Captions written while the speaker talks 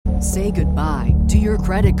Say goodbye to your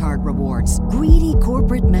credit card rewards. Greedy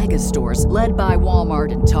corporate mega stores, led by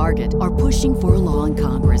Walmart and Target, are pushing for a law in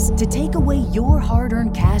Congress to take away your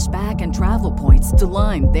hard-earned cash back and travel points to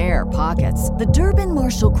line their pockets. The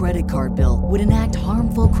Durbin-Marshall credit card bill would enact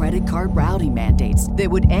harmful credit card routing mandates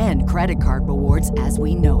that would end credit card rewards as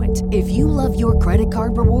we know it. If you love your credit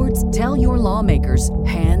card rewards, tell your lawmakers,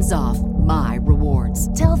 hands off my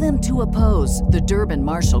rewards. Tell them to oppose the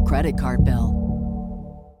Durbin-Marshall credit card bill.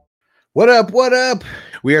 What up? What up?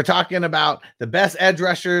 We are talking about the best edge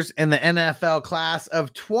rushers in the NFL class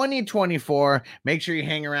of 2024. Make sure you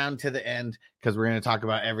hang around to the end because we're going to talk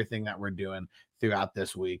about everything that we're doing throughout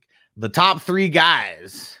this week. The top 3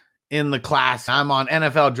 guys in the class. I'm on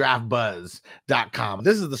NFLDraftBuzz.com.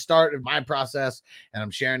 This is the start of my process, and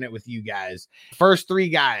I'm sharing it with you guys. First 3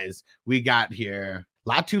 guys we got here: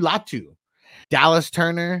 Latu, Dallas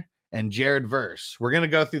Turner, and Jared Verse. We're going to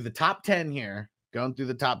go through the top 10 here. Going through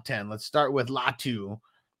the top 10. Let's start with Latu.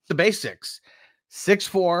 The basics.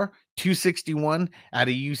 6'4", 261 out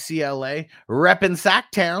of UCLA. Reppin'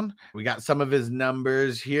 Sacktown. We got some of his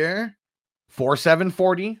numbers here. 4'7",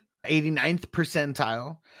 40, 89th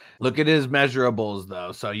percentile. Look at his measurables,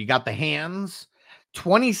 though. So you got the hands,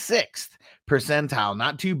 26th percentile.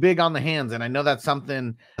 Not too big on the hands, and I know that's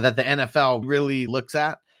something that the NFL really looks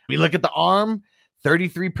at. We look at the arm,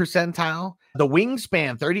 33 percentile. The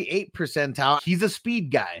wingspan, 38 percentile. He's a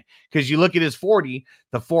speed guy because you look at his 40,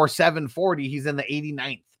 the 4.7 40, he's in the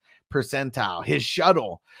 89th percentile. His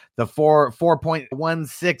shuttle, the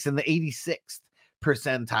 4.16 in the 86th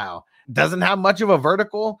percentile. Doesn't have much of a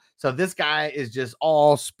vertical, so this guy is just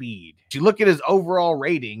all speed. If you look at his overall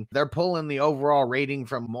rating, they're pulling the overall rating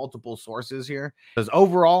from multiple sources here. His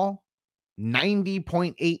overall,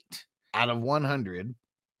 90.8 out of 100.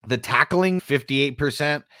 The tackling,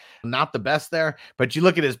 58%, not the best there, but you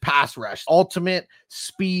look at his pass rush, ultimate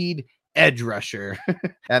speed edge rusher,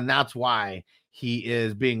 and that's why he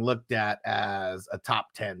is being looked at as a top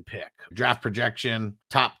 10 pick. Draft projection,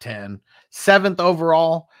 top 10, 7th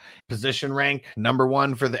overall, position rank, number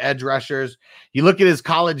 1 for the edge rushers. You look at his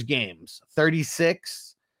college games, 36.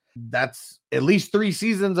 That's at least 3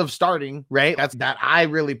 seasons of starting, right? That's that I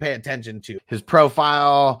really pay attention to. His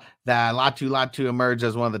profile, that Latu emerged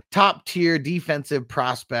as one of the top tier defensive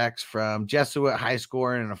prospects from Jesuit High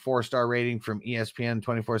Score and a 4-star rating from ESPN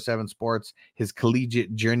 24/7 Sports. His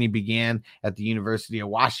collegiate journey began at the University of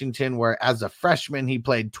Washington, where as a freshman, he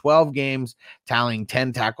played 12 games, tallying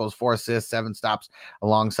 10 tackles, 4 assists, 7 stops,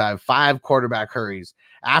 alongside 5 quarterback hurries.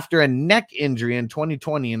 After a neck injury in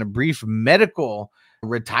 2020 and a brief medical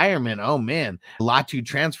retirement, Latu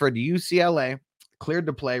transferred to UCLA, cleared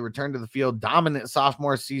to play, returned to the field, dominant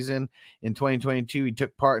sophomore season. In 2022, he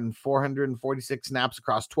took part in 446 snaps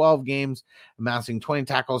across 12 games, amassing 20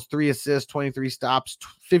 tackles, 3 assists, 23 stops,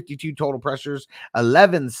 52 total pressures,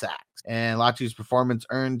 11 sacks. And Latu's performance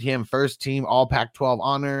earned him first team All Pac-12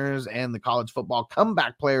 honors and the College Football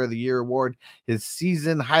Comeback Player of the Year award. His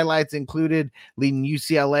season highlights included leading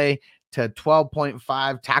UCLA to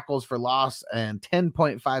 12.5 tackles for loss and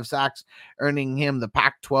 10.5 sacks, earning him the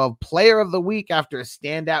Pac-12 Player of the Week after a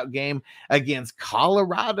standout game against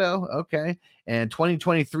Colorado. Okay. And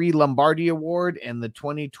 2023 Lombardi Award and the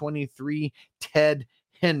 2023 Ted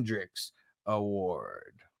Hendricks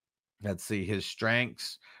Award. Let's see his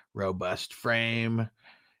strengths: robust frame,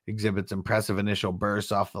 exhibits impressive initial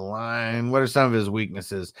bursts off the line. What are some of his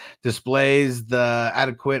weaknesses? Displays the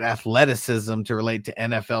adequate athleticism to relate to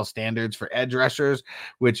NFL standards for edge rushers,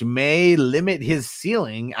 which may limit his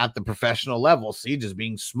ceiling at the professional level. See, just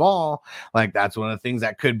being small, like that's one of the things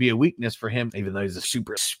that could be a weakness for him, even though he's a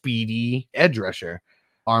super speedy edge rusher.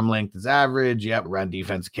 Arm length is average. Yep. Run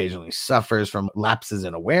defense occasionally suffers from lapses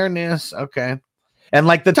in awareness. Okay. And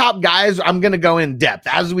like the top guys, I'm going to go in depth.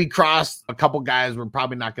 As we cross a couple guys, we're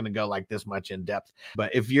probably not going to go like this much in depth.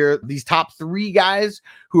 But if you're these top 3 guys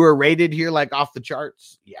who are rated here, like off the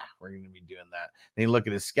charts, yeah, we're going to be doing that. Then you look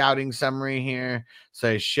at his scouting summary here.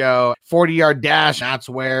 So show 40-yard dash. That's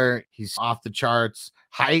where he's off the charts.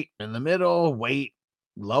 Height in the middle, weight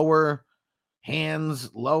lower, hands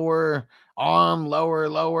lower, arm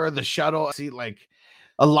lower, the shuttle. See, like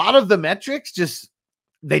a lot of the metrics just,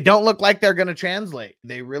 they don't look like they're going to translate.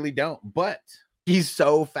 They really don't, but he's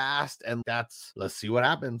so fast, and let's see what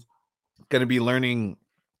happens. Going to be learning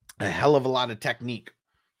a hell of a lot of technique.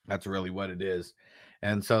 That's really what it is.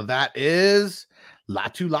 And so that is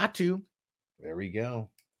Latu. There we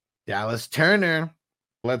go. Dallas Turner.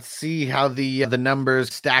 Let's see how the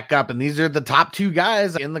numbers stack up. And these are the top 2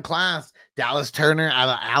 guys in the class. Dallas Turner out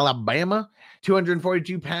of Alabama,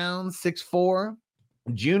 242 pounds, 6'4",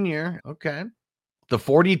 junior. Okay. The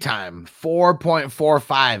 40 time,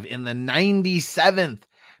 4.45 in the 97th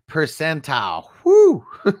percentile. Whoo!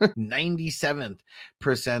 97th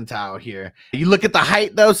percentile here. You look at the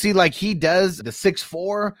height though, see like he does the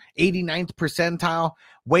 6'4", 89th percentile,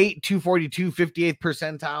 weight 242, 58th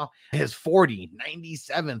percentile, his 40,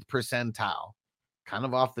 97th percentile. Kind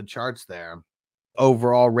of off the charts there.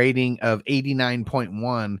 Overall rating of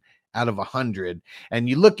 89.1 out of 100. And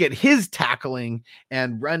you look at his tackling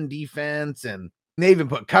and run defense, and they even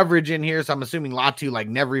put coverage in here. So I'm assuming Latu like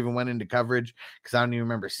never even went into coverage because I don't even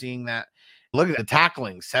remember seeing that. Look at the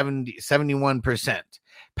tackling, 71%.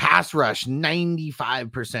 Pass rush,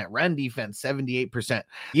 95%. Run defense, 78%.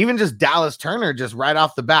 Even just Dallas Turner, just right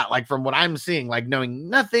off the bat, like from what I'm seeing, like knowing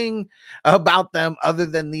nothing about them other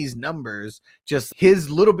than these numbers, just his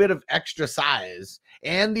little bit of extra size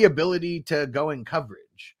and the ability to go in coverage.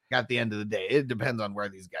 At the end of the day, it depends on where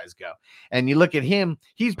these guys go. And you look at him,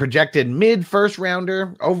 he's projected mid first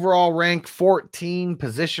rounder, overall rank 14,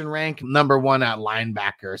 position rank number 1 at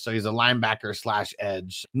linebacker. So he's a linebacker /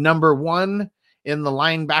 edge. Number 1 in the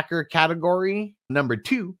linebacker category, number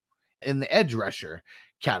 2 in the edge rusher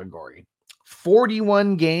category.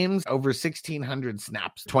 41 games, over 1,600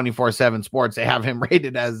 snaps, 24/7 Sports. They have him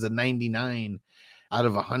rated as a 99 out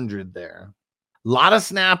of 100 there. A lot of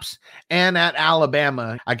snaps, and at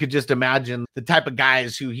Alabama, I could just imagine the type of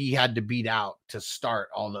guys who he had to beat out to start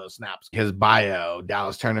all those snaps. His bio,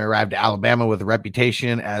 Dallas Turner arrived at Alabama with a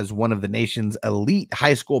reputation as one of the nation's elite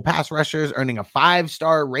high school pass rushers, earning a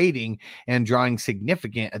 5-star rating and drawing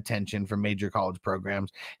significant attention from major college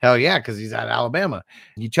programs. Hell yeah, because he's at Alabama.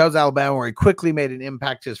 He chose Alabama, where he quickly made an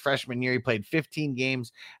impact. His freshman year, he played 15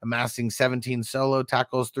 games, amassing 17 solo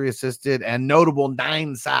tackles, 3 assisted, and notable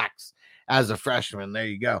 9 sacks. As a freshman, there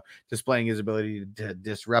you go, displaying his ability to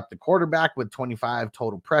disrupt the quarterback with 25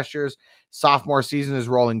 total pressures. Sophomore season, his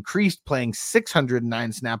role increased, playing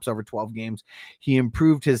 609 snaps over 12 games. He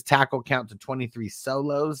improved his tackle count to 23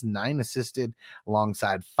 solos, 9 assisted,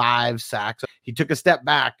 alongside 5 sacks. He took a step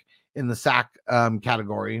back in the sack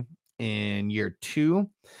category in year 2.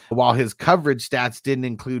 While his coverage stats didn't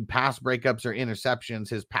include pass breakups or interceptions,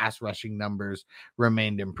 his pass rushing numbers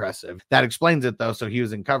remained impressive. That explains it though. So he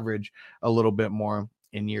was in coverage a little bit more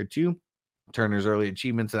in year 2. Turner's early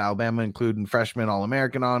achievements at Alabama, including freshman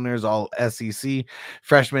All-American honors, all SEC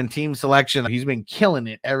freshman team selection. He's been killing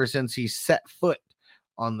it ever since he set foot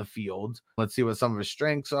on the field. Let's see what some of his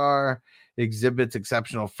strengths are. Exhibits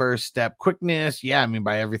exceptional first step quickness. Yeah, I mean,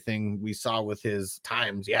 by everything we saw with his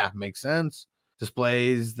times, yeah, makes sense.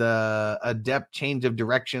 Displays the adept change of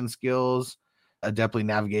direction skills, adeptly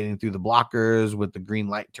navigating through the blockers with the green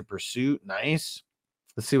light to pursuit. Nice.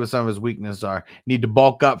 Let's see what some of his weaknesses are. Need to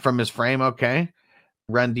bulk up from his frame. Okay.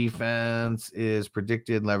 Run defense is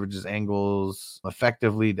predicted, leverages angles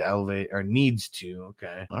effectively to elevate, or needs to.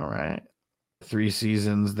 Okay. All right. 3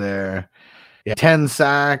 seasons there. Yeah, 10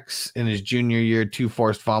 sacks in his junior year, 2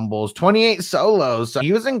 forced fumbles, 28 solos. So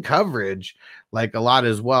he was in coverage like a lot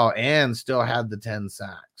as well, and still had the 10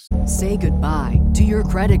 sacks. Say goodbye to your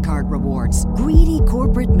credit card rewards. Greedy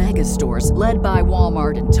corporate mega stores, led by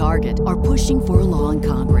Walmart and Target, are pushing for a law in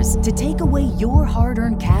Congress to take away your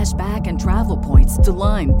hard-earned cash back and travel points to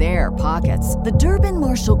line their pockets. The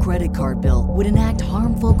Durbin-Marshall credit card bill would enact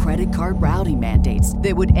harmful credit card routing mandates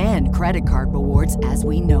that would end credit card rewards as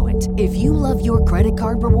we know it. If you love your credit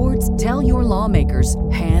card rewards, tell your lawmakers,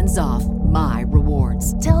 hands off my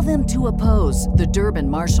rewards. Tell them to oppose the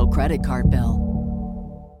Durbin-Marshall credit card bill.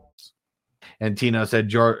 And Tino said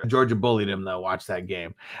Georgia bullied him though. Watch that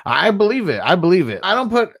game. I believe it. I believe it. I don't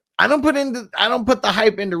put the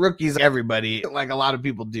hype into rookies, everybody, like a lot of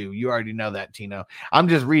people do. You already know that, Tino. I'm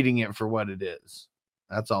just reading it for what it is.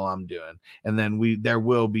 That's all I'm doing. And then there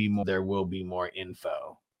will be more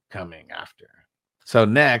info coming after. So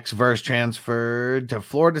next, Verse transferred to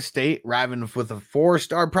Florida State, arriving with a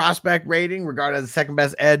 4-star prospect rating, regarded as the second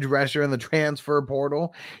best edge rusher in the transfer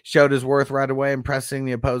portal. Showed his worth right away, impressing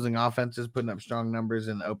the opposing offenses, putting up strong numbers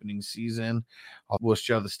in the opening season. We'll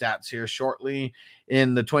show the stats here shortly.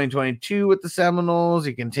 In the 2022 with the Seminoles,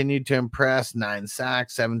 he continued to impress, 9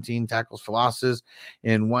 sacks, 17 tackles for losses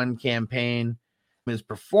in 1 campaign. His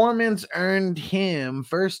performance earned him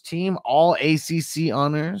first team all ACC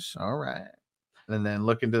honors. All right. And then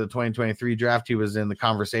looking to the 2023 draft, he was in the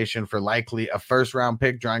conversation for likely a first-round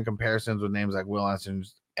pick, drawing comparisons with names like Will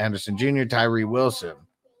Anderson Jr., Tyree Wilson.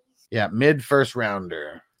 Yeah, mid-first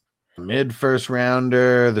rounder.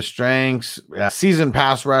 The strengths, seasoned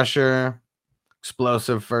pass rusher,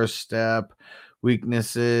 explosive first step,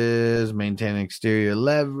 weaknesses, maintaining exterior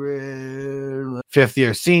leverage,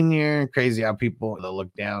 5th-year senior. Crazy how people they'll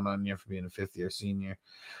look down on you for being a 5th-year senior.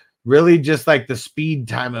 Really just like the speed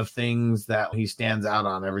time of things that he stands out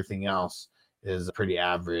on. Everything else is pretty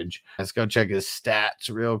average. Let's go check his stats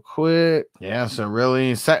real quick. Yeah, so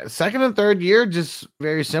really second and third year, just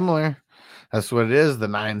very similar. That's what it is. The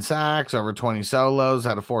 9 sacks, over 20 solos,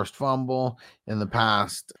 had a forced fumble in the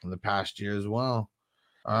past year as well.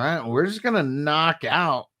 All right, we're just gonna knock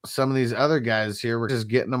out some of these other guys here. We're just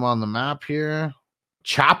getting them on the map here.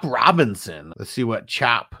 Chop Robinson. Let's see what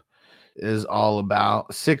Chop is all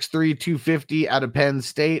about. 6'3", 250 out of Penn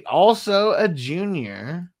State. Also a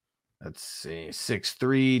junior. Let's see.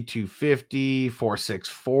 6'3", 250, 4'6",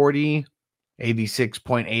 40.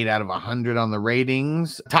 86.8 out of 100 on the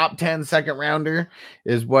ratings. Top 10 second rounder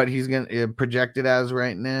is what he's gonna projected as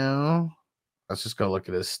right now. Let's just go look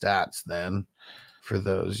at his stats then for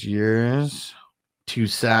those years. 2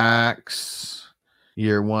 sacks.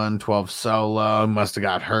 Year 1, 12 solo. Must have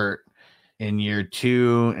got hurt in year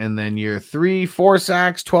 2. And then year 3, 4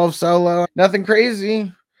 sacks, 12 solo. Nothing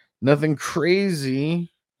crazy. Nothing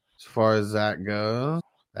crazy as far as that goes.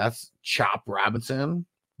 That's Chop Robinson.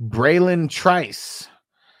 Braylon Trice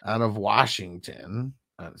out of Washington.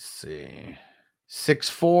 Let's see.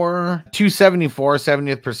 6'4", 274,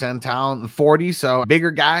 70th percentile, 40. So bigger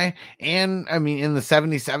guy. And I mean, in the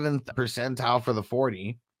 77th percentile for the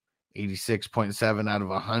 40. 86.7 out of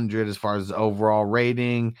 100 as far as overall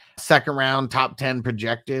rating. Second round, top 10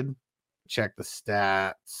 projected. Check the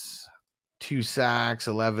stats. 2 sacks,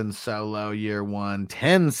 11 solo year 1,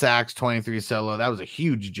 10 sacks, 23 solo. That was a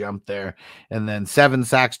huge jump there. And then 7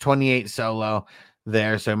 sacks, 28 solo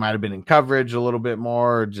there. So it might have been in coverage a little bit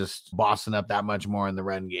more, just bossing up that much more in the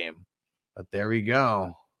run game. But there we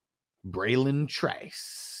go. Braylon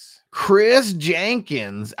Trice. Chris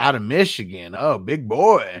Jenkins out of Michigan. Oh, big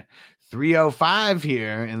boy. 305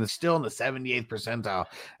 here, and it's still in the 78th percentile.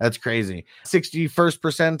 That's crazy. 61st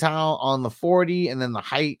percentile on the 40, and then the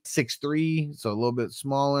height 6'3", so a little bit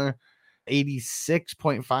smaller.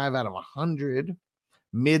 86.5 out of 100.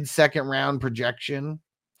 Mid-second round projection.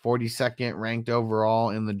 42nd ranked overall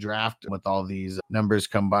in the draft with all these numbers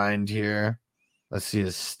combined here. Let's see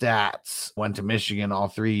his stats. Went to Michigan all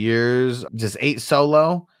 3 years. Just 8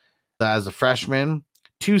 solo as a freshman.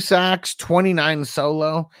 2 sacks, 29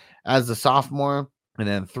 solo as a sophomore, and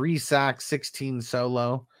then 3 sacks, 16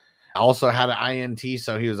 solo. Also had an INT,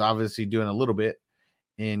 so he was obviously doing a little bit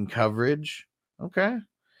in coverage. Okay.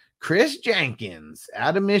 Chris Jenkins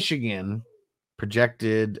out of Michigan,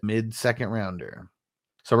 projected mid-second rounder.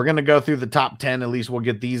 So we're going to go through the top 10. At least we'll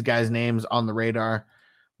get these guys' names on the radar,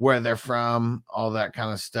 where they're from, all that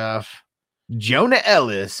kind of stuff. Jonah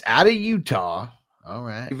Ellis out of Utah. All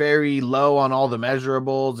right. Very low on all the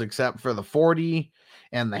measurables except for the 40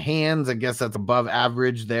 and the hands. I guess that's above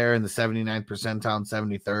average there in the 79th percentile and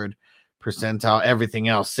 73rd percentile. Everything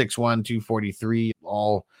else, 6'1", 243,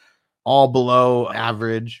 all below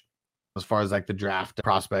average as far as like the draft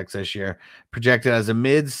prospects this year. Projected as a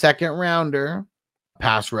mid-second rounder.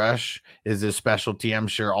 Pass rush is his specialty. I'm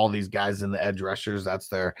sure all these guys in the edge rushers, that's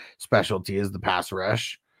their specialty, is the pass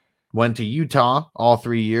rush. Went to Utah all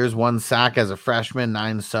 3 years. 1 sack as a freshman,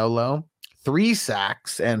 9 solo. 3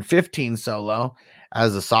 sacks and 15 solo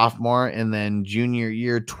as a sophomore. And then junior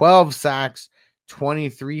year, 12 sacks,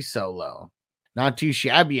 23 solo. Not too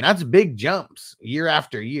shabby. And that's big jumps year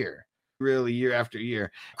after year. Really, year after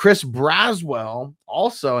year. Chris Braswell,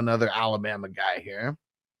 also another Alabama guy here.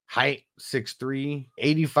 Height 6'3",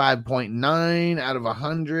 85.9 out of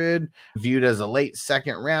 100. Viewed as a late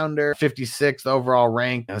second rounder, 56th overall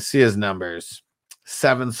rank. Let's see his numbers.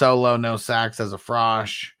 7 solo, no sacks as a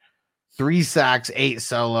frosh. 3 sacks, 8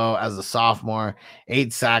 solo as a sophomore.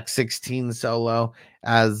 8 sacks, 16 solo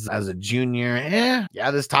as a junior.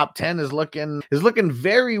 Yeah, this top 10 is looking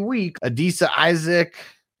very weak. Adisa Isaac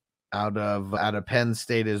out of Penn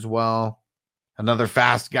State as well. Another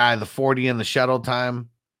fast guy, the 40 in the shuttle time.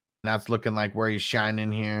 That's looking like where he's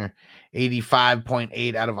shining here.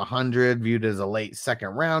 85.8 out of 100, viewed as a late second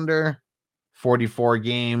rounder. 44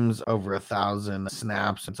 games, over 1,000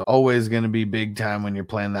 snaps. It's always going to be big time when you're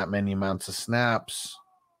playing that many amounts of snaps.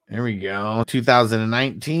 There we go.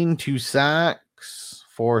 2019, 2 sacks,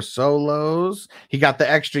 4 solos. He got the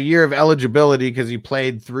extra year of eligibility because he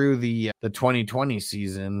played through the 2020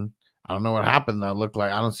 season. I don't know what happened though. Looked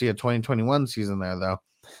like I don't see a 2021 season there though.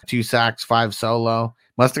 2 sacks, 5 solo.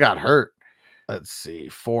 Must have got hurt. Let's see.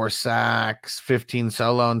 4 sacks, 15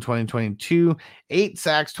 solo in 2022. 8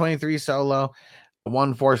 sacks, 23 solo.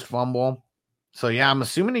 1 forced fumble. So yeah, I'm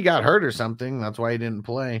assuming he got hurt or something. That's why he didn't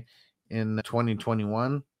play in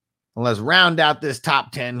 2021. Well, let's round out this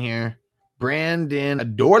top 10 here.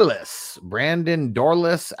 Brandon Dorless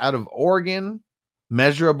out of Oregon.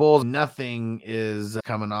 Measurables, nothing is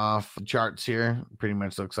coming off the charts here. Pretty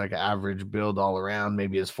much looks like an average build all around.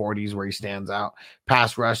 Maybe his 40s where he stands out.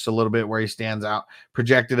 Pass rush a little bit where he stands out.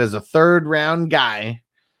 Projected as a 3rd round guy.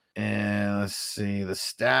 And let's see the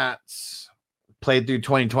stats. Played through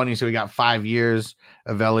 2020, so we got 5 years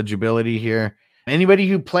of eligibility here. Anybody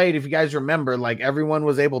who played, if you guys remember, like everyone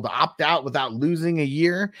was able to opt out without losing a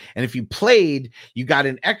year. And if you played, you got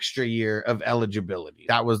an extra year of eligibility.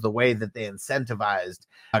 That was the way that they incentivized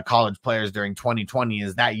college players during 2020,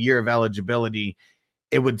 is that year of eligibility.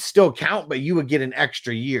 It would still count, but you would get an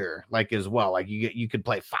extra year like as well. Like you could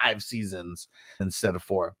play 5 seasons instead of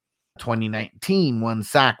 4. 2019, 1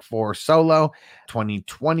 sack, 4 solo.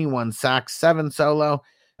 2020, 1 sack, 7 solo.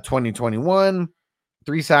 2021,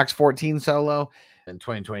 3 sacks, 14 solo. And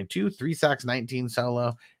 2022, 3 sacks, 19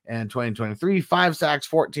 solo. And 2023, 5 sacks,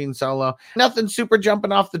 14 solo. Nothing super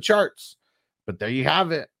jumping off the charts, but there you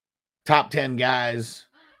have it. Top 10 guys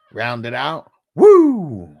rounded out.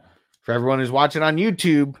 Woo! For everyone who's watching on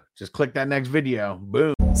YouTube, just click that next video.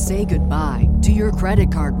 Boom. Say goodbye to your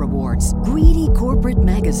credit card rewards. Greedy corporate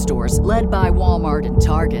mega stores, led by Walmart and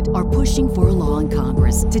Target, are pushing for a law in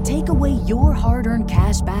Congress to take away your hard-earned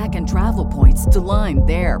cash back and travel points to line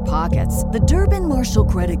their pockets. The Durbin-Marshall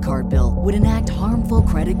credit card bill would enact harmful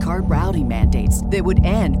credit card routing mandates that would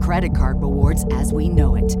end credit card rewards as we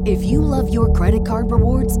know it. If you love your credit card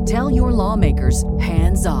rewards, tell your lawmakers,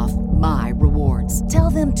 hands off my rewards. Tell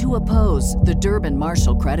them to oppose the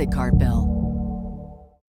Durbin-Marshall credit card bill.